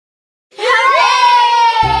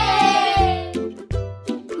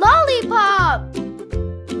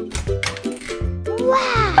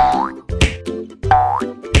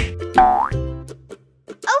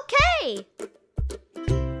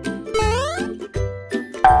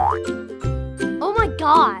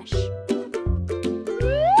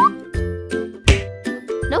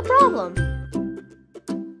problem.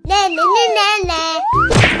 Na na na na na.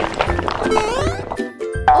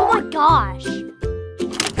 Oh my gosh.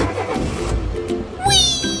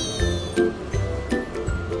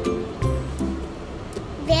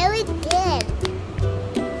 Very good.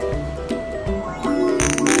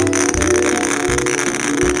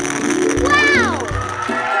 Wow!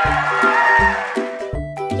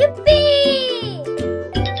 Yippee!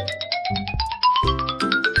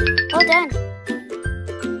 Well done.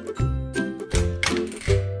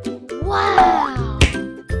 Wow!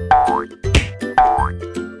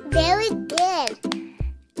 Very good.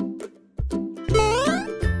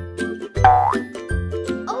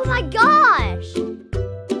 Oh my gosh!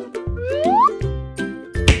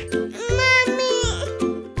 Mommy.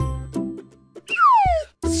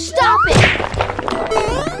 Stop it!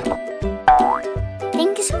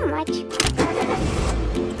 Thank you so much.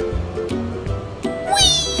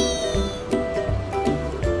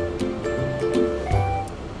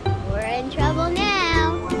 We're in trouble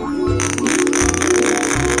now.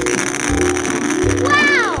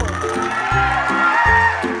 Wow!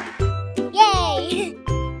 Yay!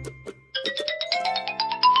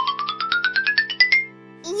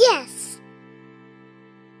 Yes.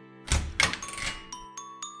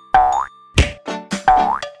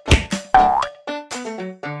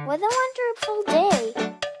 What a wonderful day.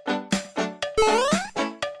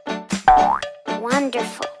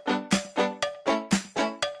 Wonderful.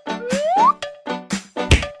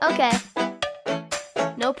 Okay.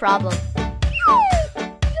 No problem.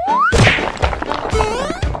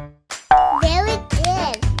 Very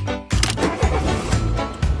good.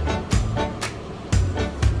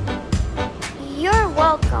 You're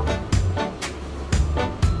welcome.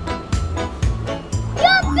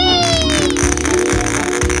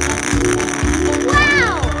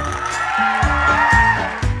 Wow!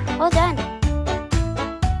 Well done.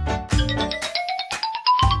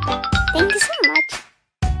 Thank you so much.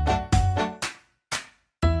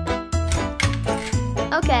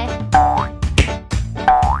 Okay.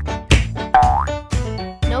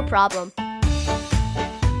 No problem.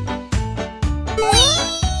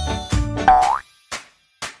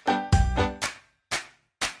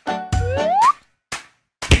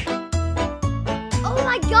 Oh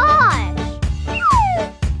my gosh!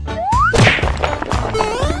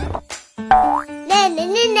 Na na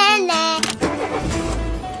na na na.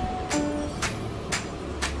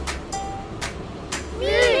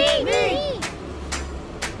 Me!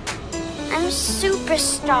 I'm a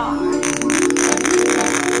superstar.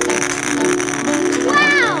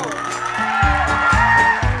 Wow!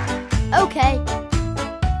 Okay.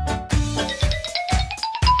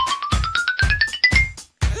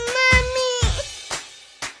 Mommy.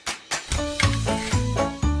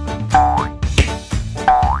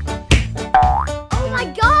 Oh my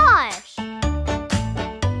gosh!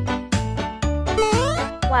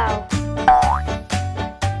 Wow.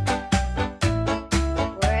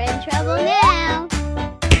 We're in trouble now.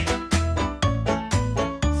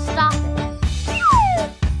 Stop it.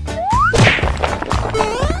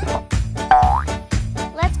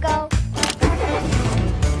 Let's go.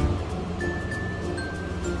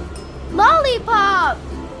 Lollipop!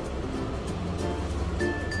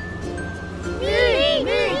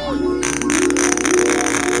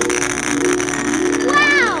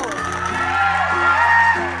 Wow!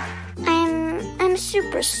 I'm a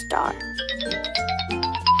superstar.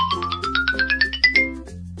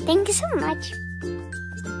 Thank you so much.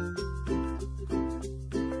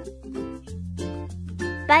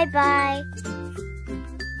 Bye-bye.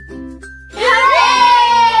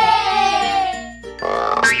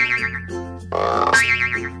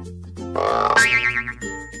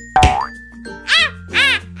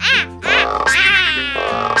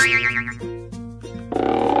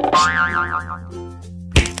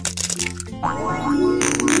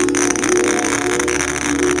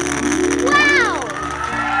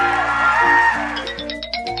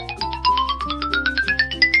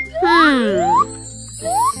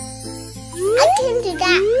 I can do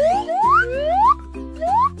that.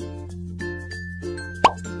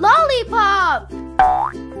 Lollipop!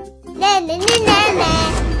 Na na na na na.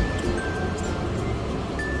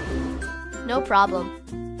 No problem.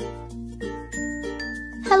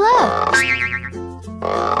 Hello.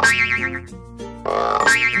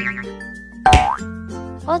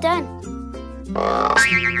 Well done.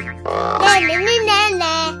 Na na na na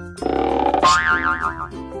na.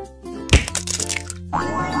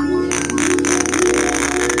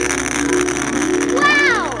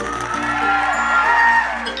 Wow!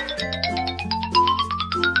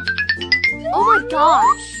 Oh my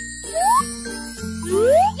gosh!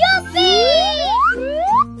 Yippee!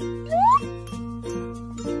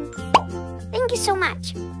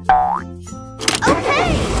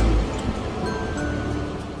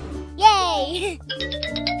 Yay!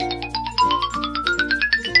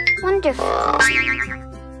 Wonderful.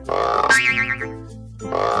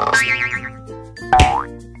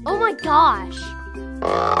 Oh my gosh.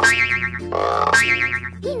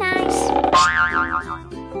 Be nice.